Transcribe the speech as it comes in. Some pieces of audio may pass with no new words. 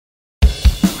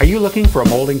Are you looking for a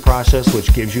molding process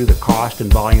which gives you the cost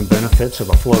and volume benefits of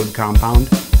a flowed compound,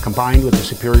 combined with the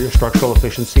superior structural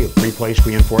efficiency of pre-placed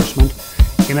reinforcement?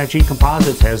 MFG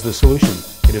Composites has the solution.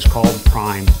 It is called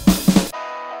Prime.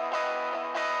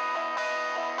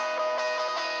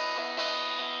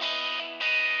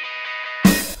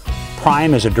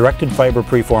 Prime is a directed fiber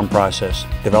preform process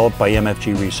developed by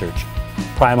MFG Research.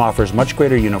 Prime offers much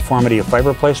greater uniformity of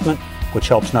fiber placement, which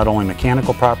helps not only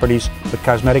mechanical properties, but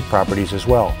cosmetic properties as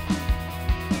well.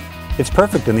 It's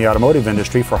perfect in the automotive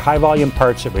industry for high-volume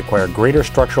parts that require greater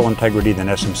structural integrity than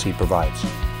SMC provides.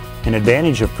 An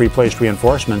advantage of pre-placed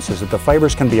reinforcements is that the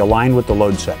fibers can be aligned with the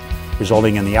load set,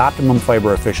 resulting in the optimum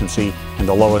fiber efficiency and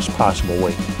the lowest possible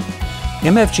weight.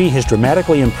 MFG has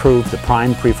dramatically improved the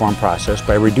Prime preform process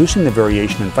by reducing the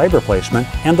variation in fiber placement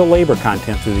and the labor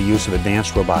content through the use of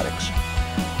advanced robotics.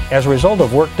 As a result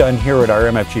of work done here at our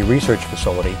MFG research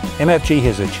facility, MFG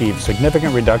has achieved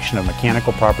significant reduction of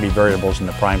mechanical property variables in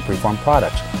the Prime preform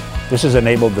products. This has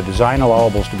enabled the design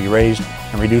allowables to be raised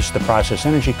and reduced the process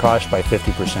energy cost by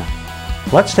 50%.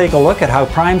 Let's take a look at how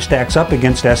Prime stacks up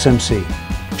against SMC.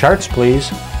 Charts, please.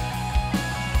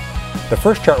 The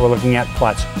first chart we're looking at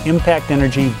plots impact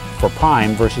energy for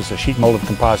Prime versus the sheet molded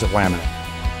composite laminate.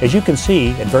 As you can see,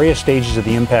 at various stages of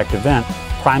the impact event,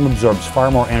 Prime absorbs far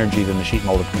more energy than the sheet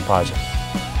molded composite.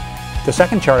 The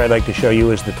second chart I'd like to show you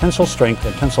is the tensile strength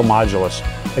and tensile modulus.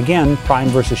 Again, Prime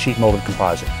versus sheet molded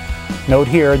composite. Note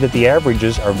here that the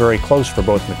averages are very close for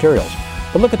both materials,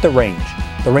 but look at the range.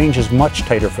 The range is much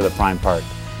tighter for the Prime part.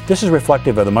 This is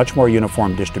reflective of the much more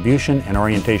uniform distribution and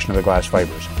orientation of the glass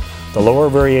fibers. The lower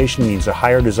variation means a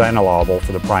higher design allowable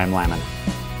for the Prime laminate.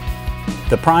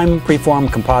 The Prime preform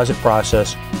composite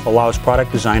process allows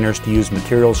product designers to use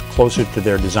materials closer to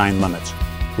their design limits,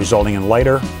 resulting in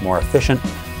lighter, more efficient,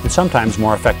 and sometimes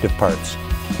more effective parts.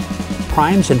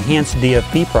 Prime's enhanced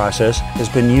DFP process has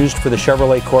been used for the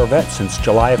Chevrolet Corvette since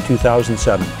July of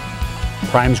 2007.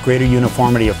 Prime's greater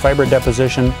uniformity of fiber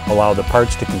deposition allow the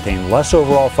parts to contain less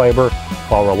overall fiber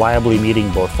while reliably meeting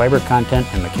both fiber content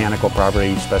and mechanical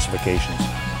property specifications.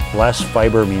 Less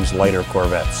fiber means lighter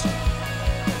Corvettes.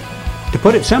 To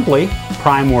put it simply,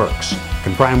 Prime works.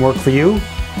 Can Prime work for you?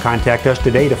 Contact us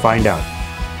today to find out.